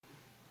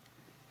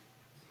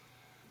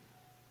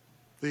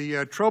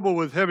The trouble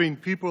with having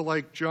people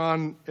like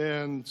John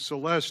and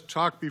Celeste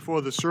talk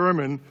before the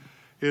sermon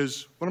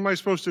is, what am I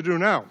supposed to do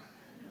now?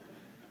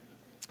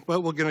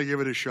 But we're going to give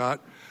it a shot.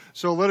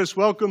 So let us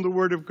welcome the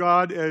Word of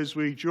God as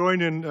we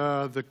join in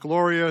the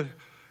glory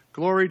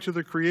to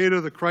the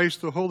Creator, the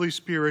Christ, the Holy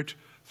Spirit,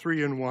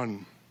 three in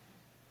one.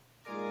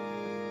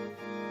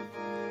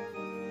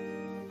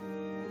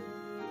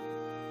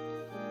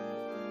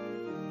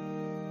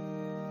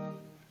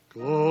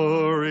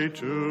 Glory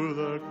to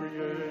the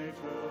Creator.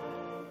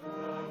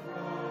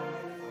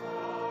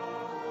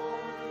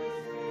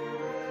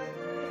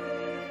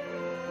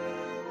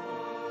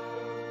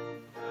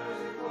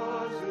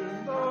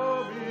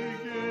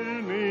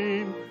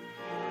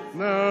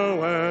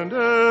 Now and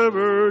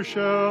ever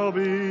shall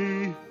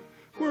be,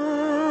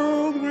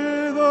 world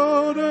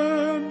without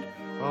end.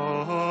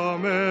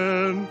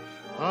 Amen.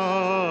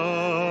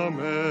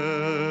 Amen.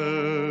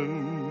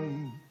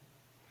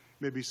 You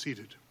may be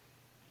seated.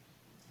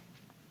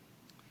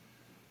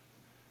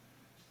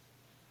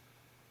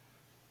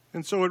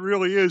 And so it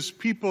really is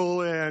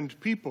people and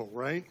people,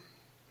 right?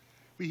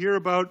 We hear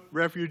about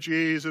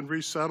refugees and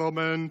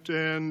resettlement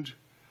and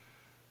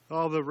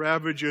all the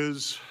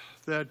ravages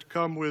that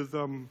come with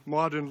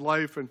modern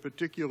life and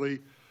particularly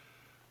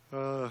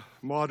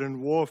modern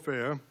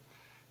warfare,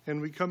 and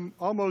we come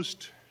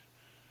almost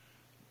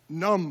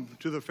numb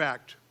to the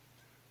fact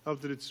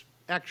of that it's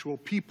actual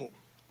people.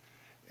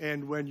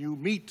 And when you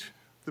meet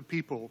the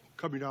people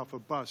coming off a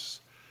bus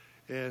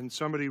and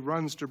somebody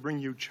runs to bring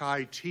you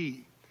chai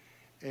tea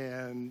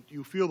and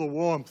you feel the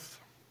warmth,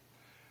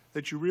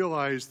 that you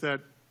realize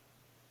that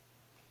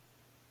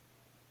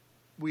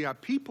we are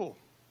people.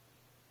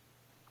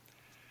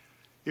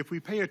 If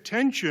we pay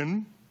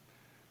attention,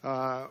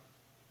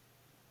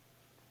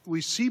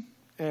 we see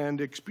and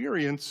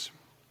experience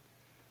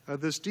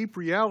this deep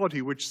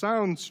reality, which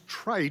sounds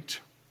trite,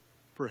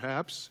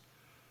 perhaps,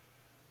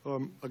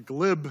 a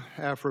glib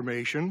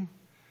affirmation,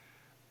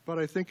 but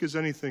I think is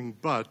anything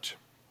but,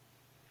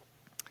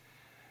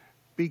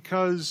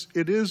 because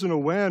it is an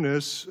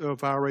awareness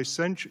of our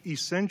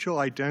essential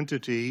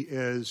identity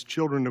as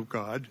children of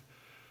God,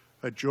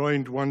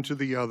 joined one to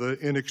the other,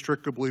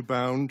 inextricably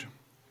bound.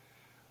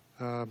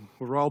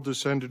 We're all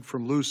descended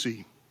from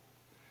Lucy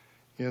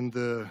in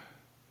the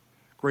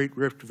Great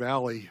Rift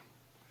Valley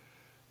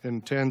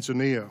in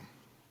Tanzania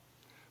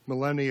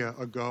millennia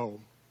ago.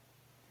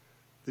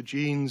 The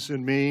genes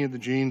in me and the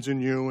genes in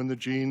you and the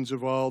genes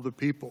of all the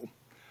people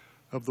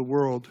of the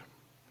world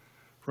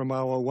from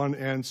our one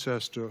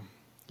ancestor,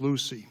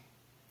 Lucy,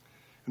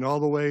 and all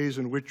the ways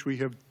in which we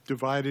have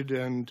divided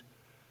and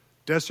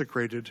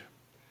desecrated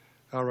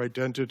our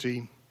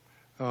identity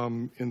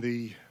in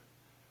the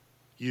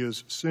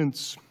years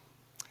since.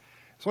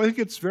 So I think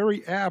it's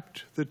very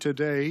apt that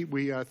today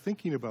we are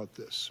thinking about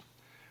this,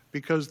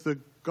 because the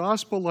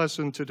gospel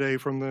lesson today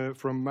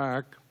from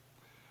Mark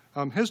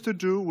has to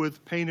do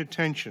with paying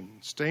attention,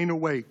 staying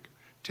awake,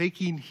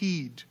 taking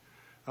heed,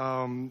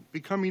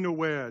 becoming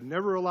aware,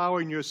 never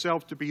allowing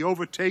yourself to be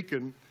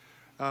overtaken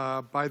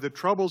by the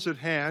troubles at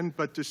hand,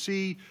 but to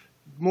see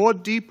more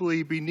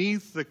deeply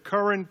beneath the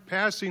current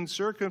passing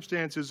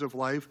circumstances of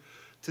life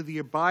to the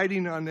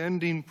abiding,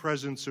 unending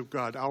presence of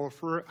God,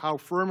 how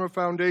firm a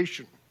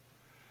foundation.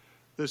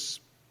 This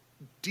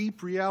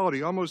deep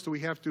reality, almost that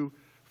we have to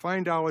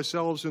find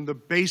ourselves in the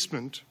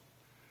basement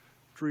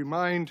to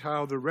remind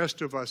how the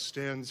rest of us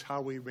stands, how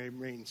we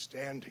remain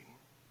standing.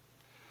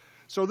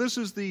 So this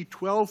is the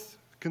 12th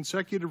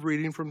consecutive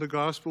reading from the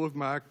Gospel of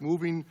Mark,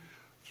 moving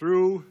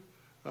through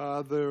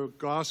the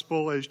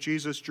Gospel as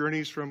Jesus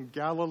journeys from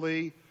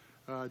Galilee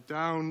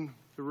down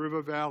the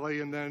river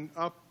valley and then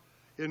up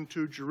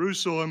into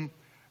Jerusalem,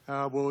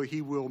 where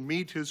he will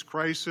meet his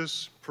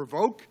crisis,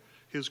 provoke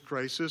his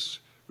crisis,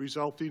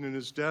 resulting in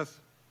his death,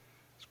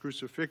 his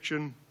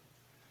crucifixion,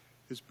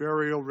 his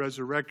burial,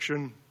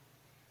 resurrection,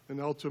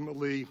 and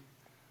ultimately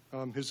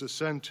his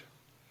ascent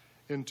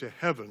into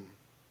heaven.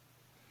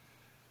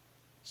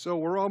 So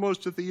we're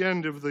almost at the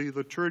end of the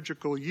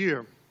liturgical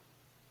year.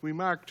 We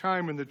mark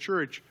time in the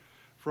church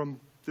from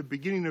the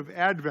beginning of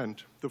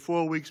Advent, the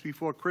 4 weeks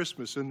before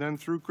Christmas, and then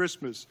through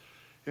Christmas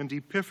and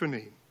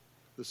Epiphany,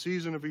 the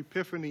season of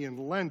Epiphany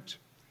and Lent,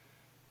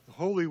 the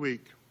Holy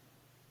Week,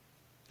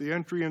 the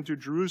entry into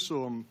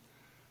Jerusalem,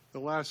 the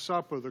Last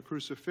Supper, the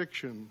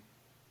crucifixion,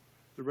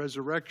 the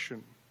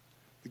resurrection,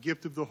 the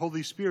gift of the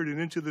Holy Spirit,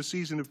 and into the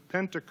season of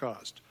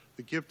Pentecost,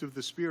 the gift of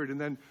the Spirit, and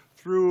then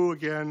through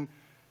again,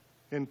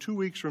 and 2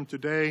 weeks from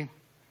today,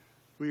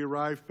 we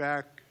arrive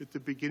back at the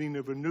beginning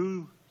of a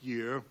new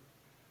year,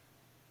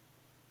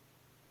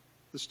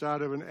 the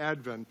start of an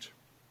Advent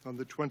on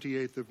the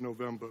 28th of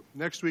November.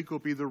 Next week will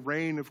be the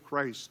reign of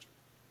Christ.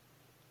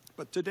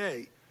 But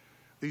today,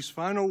 these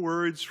final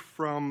words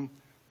from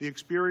the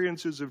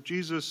experiences of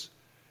Jesus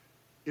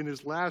in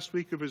his last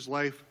week of his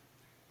life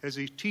as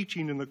he's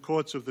teaching in the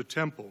courts of the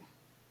temple.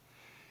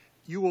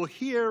 You will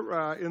hear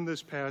in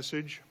this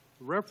passage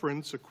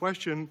reference a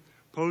question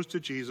posed to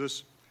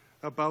Jesus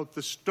about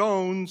the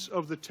stones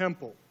of the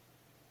temple.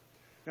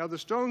 Now, the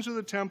stones of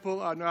the temple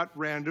are not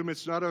random.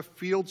 It's not a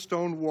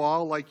fieldstone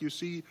wall like you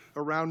see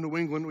around New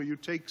England where you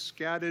take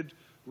scattered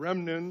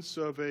remnants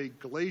of a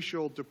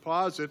glacial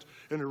deposit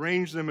and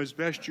arrange them as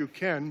best you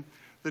can.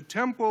 The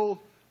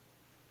temple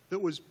that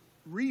was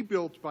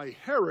rebuilt by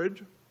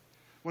Herod,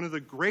 one of the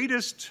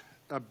greatest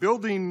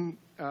building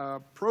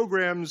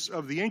programs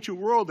of the ancient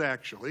world,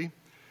 actually.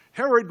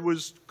 Herod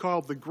was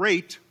called the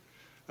Great,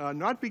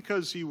 not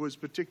because he was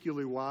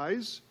particularly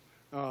wise,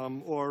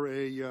 or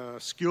a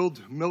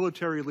skilled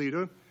military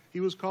leader. He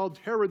was called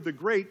Herod the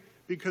Great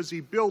because he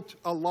built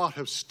a lot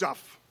of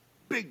stuff,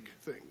 big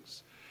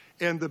things.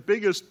 And the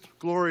biggest,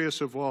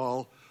 glorious of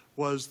all,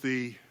 was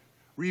the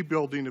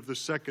rebuilding of the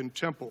Second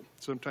Temple,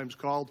 sometimes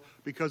called,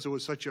 because it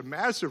was such a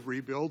massive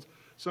rebuild,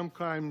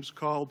 sometimes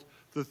called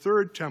the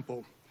Third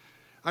Temple.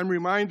 I'm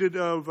reminded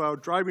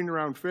of driving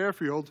around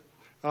Fairfield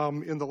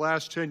in the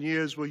last 10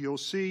 years where you'll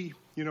see,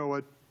 a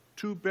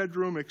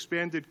 2-bedroom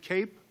expanded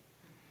cape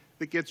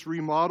that gets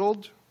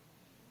remodeled,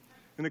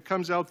 and it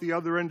comes out the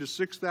other end, a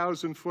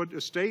 6,000-foot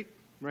estate,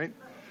 right?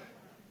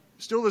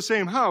 Still the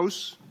same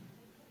house,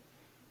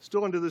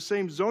 still under the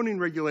same zoning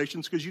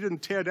regulations because you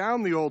didn't tear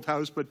down the old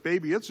house, but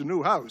baby, it's a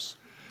new house.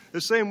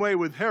 The same way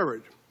with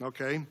Herod,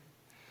 okay?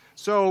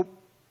 So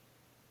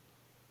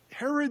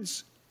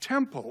Herod's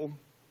temple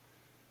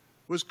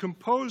was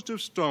composed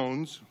of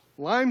stones,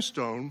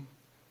 limestone,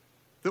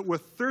 that were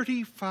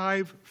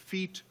 35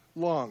 feet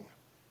long.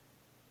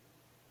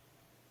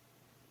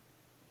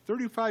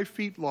 35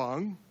 feet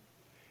long,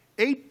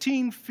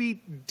 18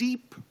 feet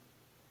deep,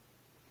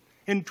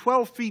 and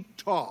 12 feet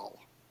tall.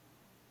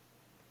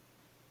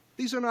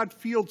 These are not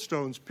field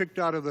stones picked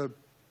out of the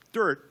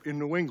dirt in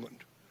New England.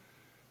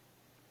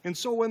 And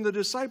so when the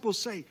disciples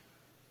say,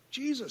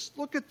 Jesus,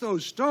 look at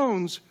those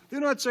stones, they're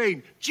not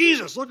saying,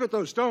 Jesus, look at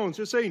those stones.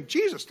 They're saying,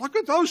 Jesus, look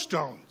at those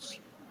stones.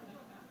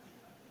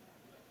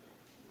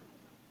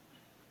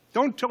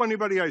 Don't tell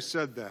anybody I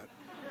said that.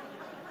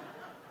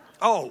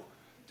 Oh,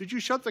 did you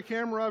shut the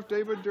camera off,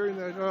 David, during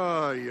that?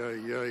 Oh,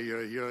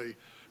 yeah.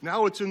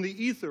 Now it's in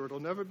the ether. It'll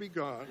never be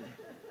gone.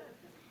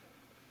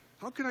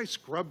 How can I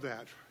scrub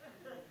that?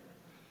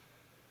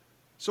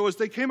 So as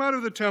they came out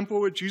of the temple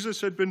where Jesus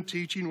had been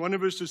teaching, one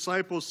of his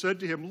disciples said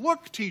to him,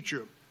 Look,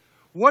 teacher,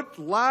 what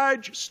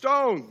large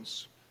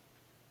stones!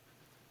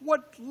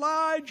 What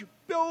large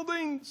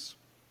buildings!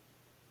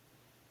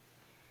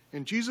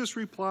 And Jesus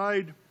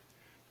replied,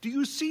 Do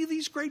you see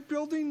these great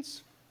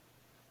buildings?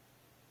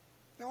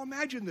 Now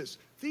imagine this.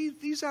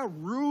 These are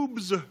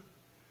rubes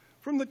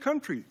from the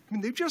country. I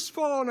mean, they've just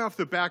fallen off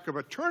the back of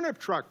a turnip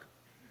truck.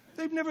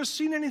 They've never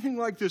seen anything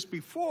like this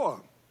before.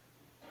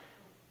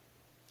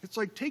 It's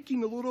like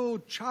taking a little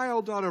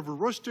child out of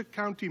Aroostook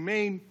County,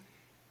 Maine,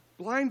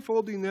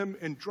 blindfolding them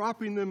and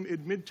dropping them in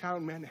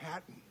Midtown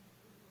Manhattan.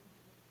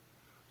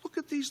 Look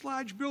at these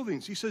large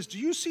buildings. He says, do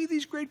you see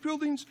these great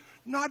buildings?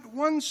 Not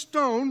one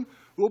stone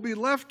will be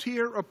left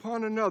here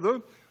upon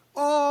another.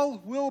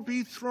 All will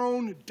be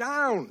thrown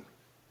down.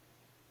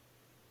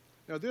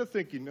 Now they're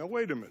thinking, now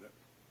wait a minute.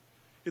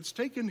 It's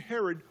taken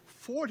Herod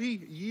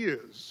 40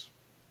 years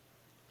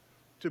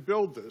to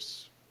build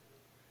this,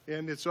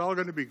 and it's all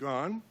going to be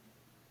gone.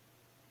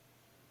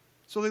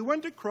 So they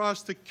went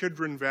across the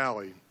Kidron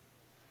Valley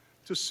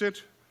to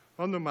sit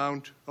on the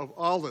Mount of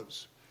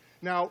Olives.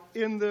 Now,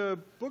 in the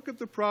book of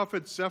the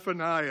prophet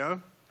Zephaniah,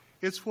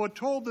 it's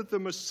foretold that the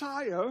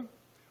Messiah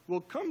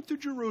will come to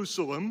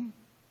Jerusalem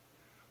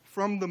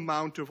from the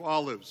Mount of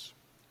Olives.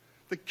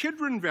 The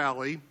Kidron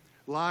Valley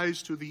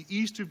lies to the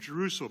east of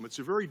Jerusalem. It's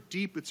a very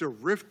deep, it's a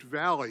rift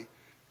valley.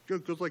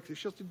 It goes like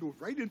this,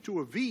 right into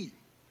a V.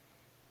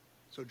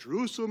 So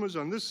Jerusalem is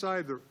on this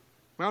side, the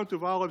Mount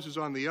of Olives is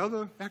on the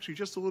other, actually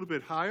just a little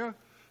bit higher.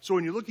 So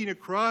when you're looking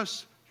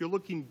across, you're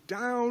looking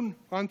down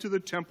onto the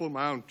Temple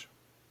Mount.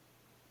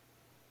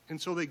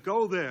 And so they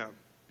go there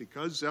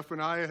because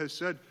Zephaniah has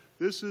said,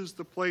 this is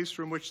the place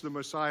from which the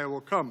Messiah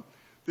will come.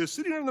 They're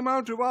sitting on the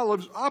Mount of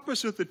Olives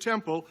opposite the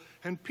temple,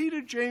 and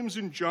Peter, James,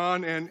 and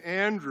John, and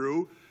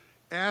Andrew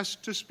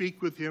asked to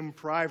speak with him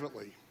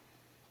privately.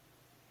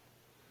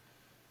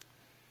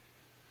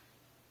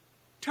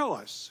 Tell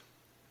us,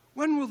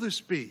 when will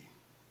this be,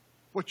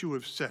 what you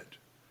have said?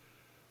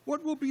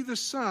 What will be the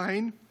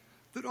sign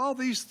that all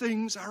these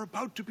things are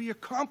about to be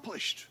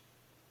accomplished?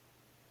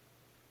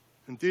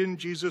 And then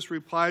Jesus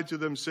replied to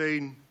them,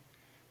 saying,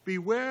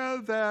 Beware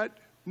that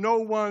no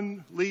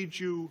one leads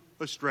you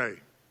astray.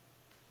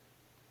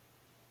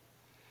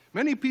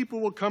 Many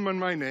people will come in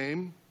my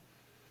name,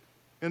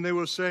 and they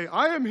will say,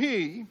 I am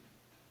he,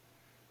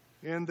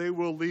 and they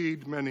will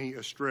lead many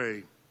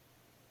astray.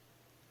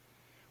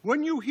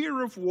 When you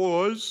hear of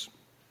wars,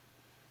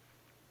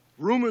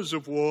 rumors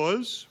of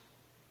wars,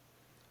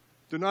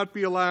 do not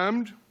be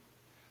alarmed.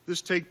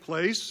 This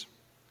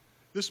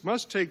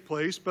must take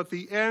place, but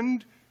the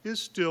end is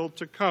still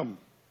to come.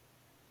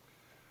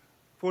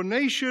 For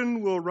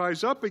nation will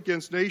rise up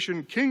against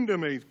nation,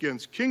 kingdom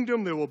against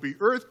kingdom. There will be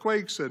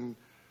earthquakes and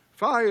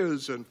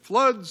fires and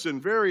floods in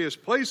various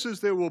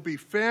places. There will be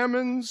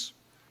famines.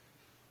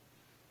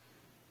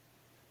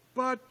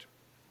 But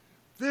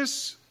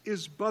this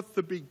is but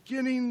the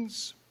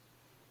beginnings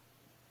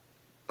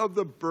of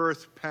the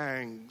birth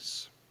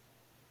pangs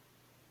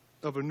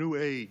of a new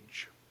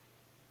age.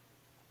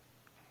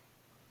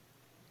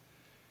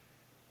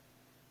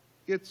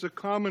 It's a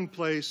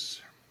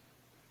commonplace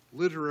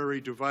literary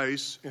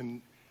device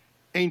in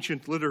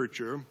ancient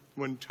literature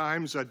when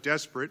times are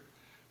desperate,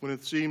 when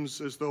it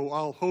seems as though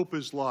all hope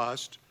is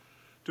lost,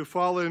 to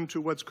fall into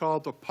what's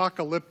called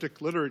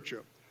apocalyptic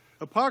literature.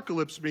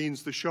 Apocalypse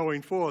means the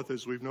showing forth,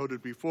 as we've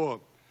noted before.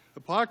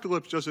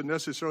 Apocalypse doesn't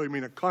necessarily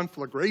mean a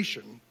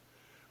conflagration,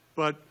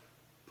 but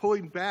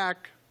pulling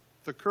back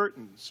the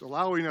curtains,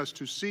 allowing us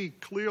to see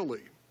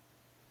clearly.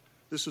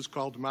 This is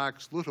called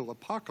Mark's Little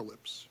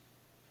Apocalypse.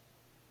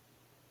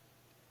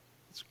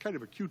 It's kind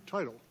of a cute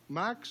title,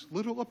 Mark's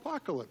Little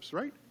Apocalypse,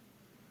 right?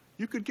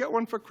 You could get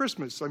one for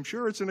Christmas. I'm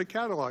sure it's in a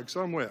catalog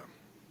somewhere.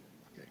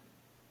 Okay.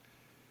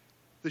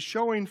 The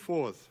showing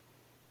forth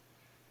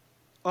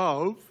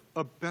of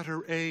a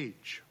better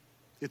age.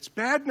 It's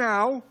bad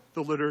now,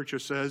 the literature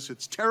says.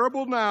 It's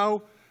terrible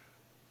now,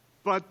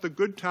 but the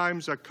good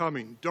times are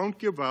coming. Don't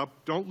give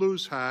up. Don't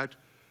lose heart.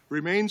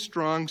 Remain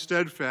strong,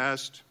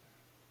 steadfast.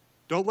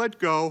 Don't let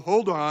go.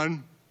 Hold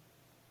on.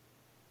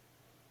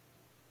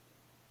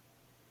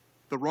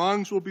 The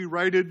wrongs will be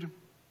righted,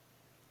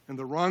 and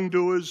the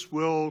wrongdoers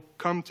will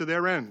come to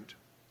their end.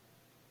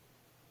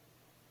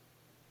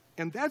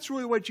 And that's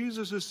really what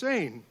Jesus is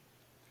saying.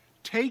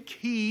 Take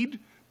heed,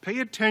 pay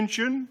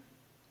attention,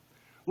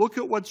 look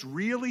at what's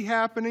really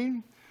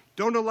happening.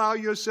 Don't allow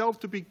yourself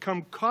to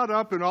become caught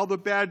up in all the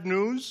bad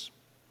news.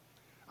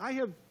 I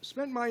have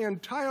spent my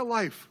entire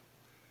life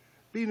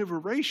being a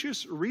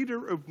voracious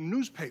reader of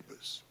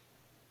newspapers.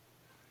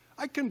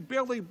 I can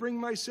barely bring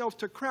myself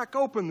to crack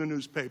open the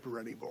newspaper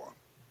anymore.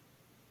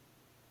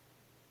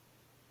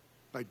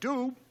 I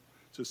do.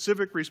 It's a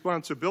civic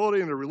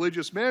responsibility and a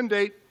religious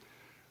mandate.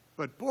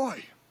 But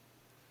boy,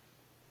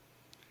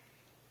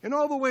 in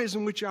all the ways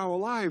in which our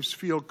lives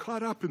feel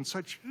caught up in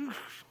such...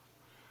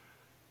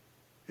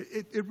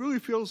 It really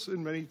feels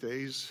in many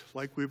days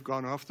like we've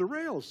gone off the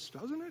rails,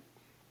 doesn't it?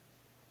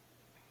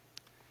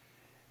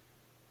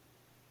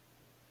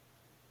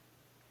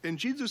 And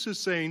Jesus is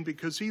saying,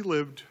 because he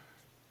lived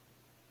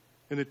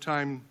in a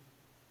time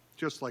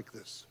just like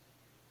this.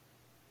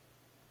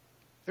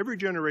 Every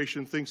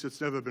generation thinks it's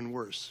never been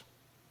worse,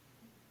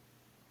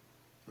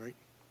 right?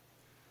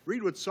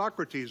 Read what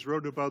Socrates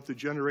wrote about the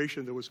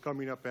generation that was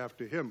coming up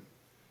after him.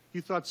 He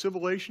thought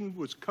civilization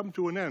was come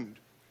to an end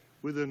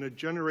within a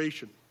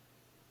generation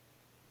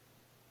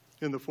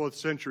in the 4th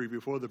century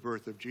before the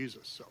birth of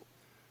Jesus. So,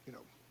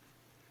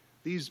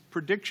 these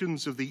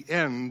predictions of the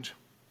end,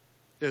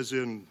 as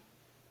in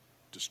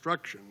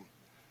destruction,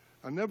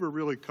 are never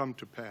really come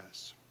to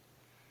pass.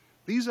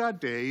 These are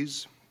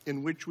days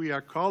in which we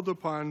are called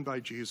upon by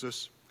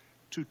Jesus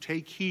to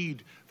take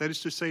heed, that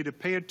is to say, to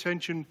pay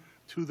attention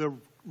to the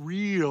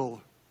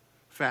real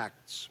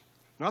facts,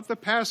 not the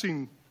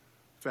passing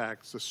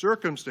facts, the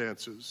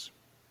circumstances,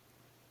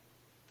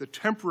 the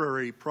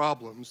temporary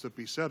problems that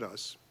beset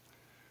us,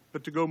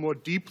 but to go more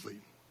deeply,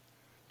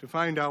 to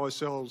find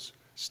ourselves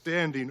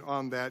standing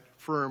on that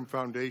firm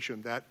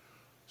foundation, that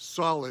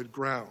solid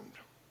ground.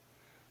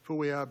 For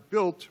we are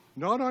built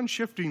not on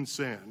shifting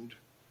sand,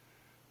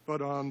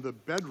 but on the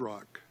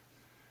bedrock,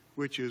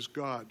 which is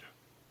God.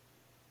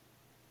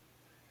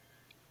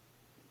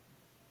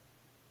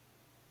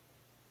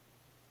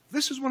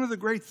 This is one of the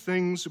great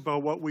things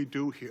about what we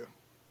do here.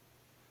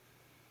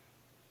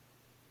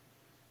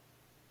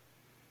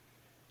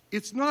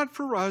 It's not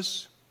for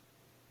us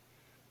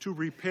to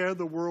repair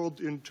the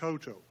world in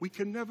toto. We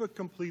can never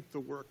complete the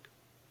work.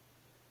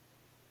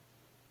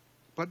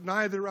 But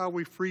neither are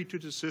we free to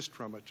desist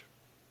from it.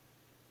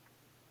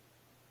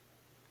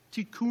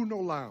 Tikkun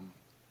olam,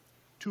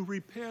 to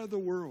repair the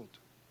world,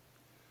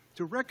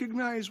 to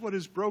recognize what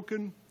is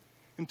broken,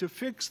 and to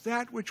fix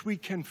that which we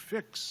can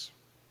fix.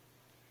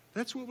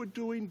 That's what we're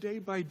doing day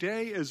by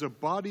day as a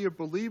body of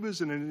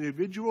believers and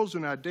individuals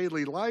in our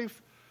daily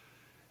life,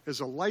 as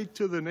a light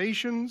to the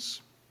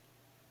nations,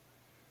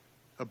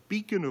 a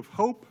beacon of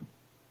hope,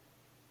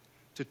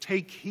 to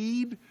take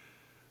heed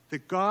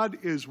that God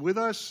is with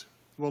us,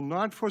 will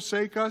not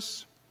forsake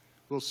us,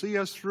 will see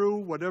us through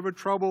whatever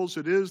troubles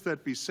it is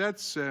that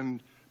besets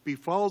and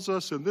befalls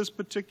us in this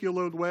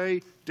particular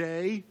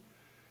day,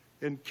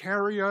 and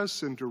carry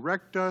us and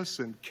direct us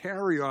and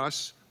carry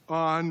us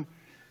on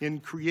in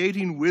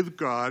creating with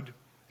God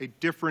a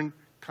different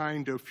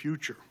kind of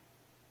future.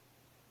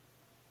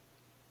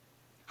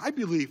 I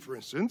believe, for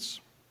instance,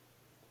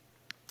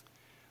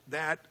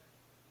 that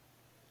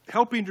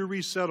helping to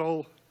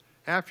resettle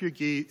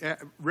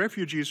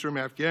refugees from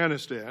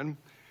Afghanistan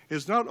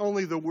is not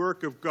only the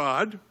work of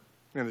God,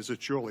 and as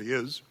it surely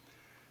is,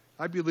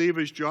 I believe,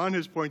 as John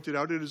has pointed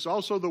out, it is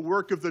also the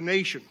work of the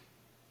nation.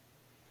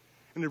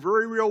 In a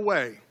very real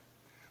way,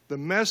 the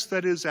mess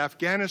that is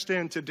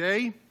Afghanistan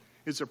today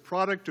is a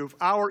product of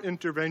our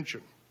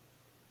intervention.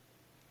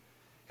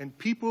 And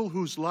people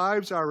whose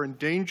lives are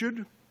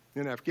endangered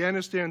in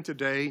Afghanistan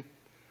today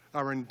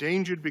are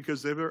endangered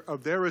because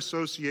of their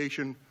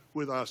association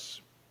with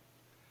us.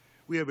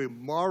 We have a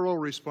moral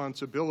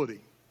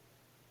responsibility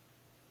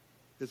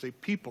as a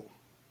people,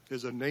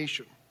 as a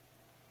nation,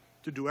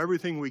 to do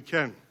everything we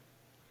can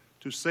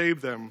to save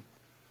them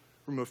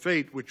from a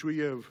fate which we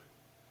have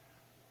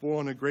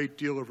borne a great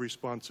deal of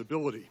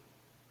responsibility.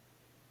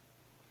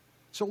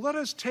 So let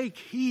us take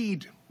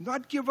heed,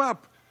 not give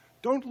up.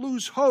 Don't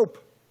lose hope.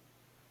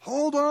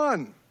 Hold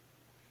on.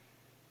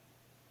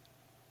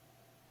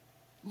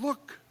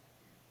 Look.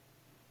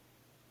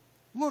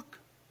 Look.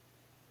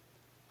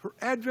 Her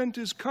advent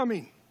is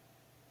coming.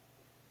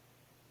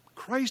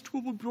 Christ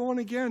will be born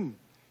again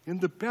in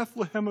the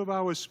Bethlehem of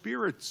our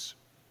spirits,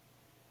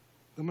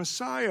 the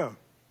Messiah.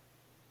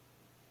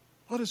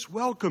 Let us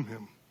welcome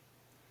him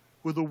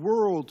with a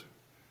world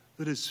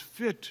that is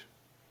fit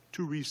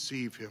to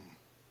receive him.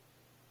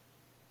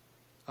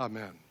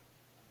 Amen.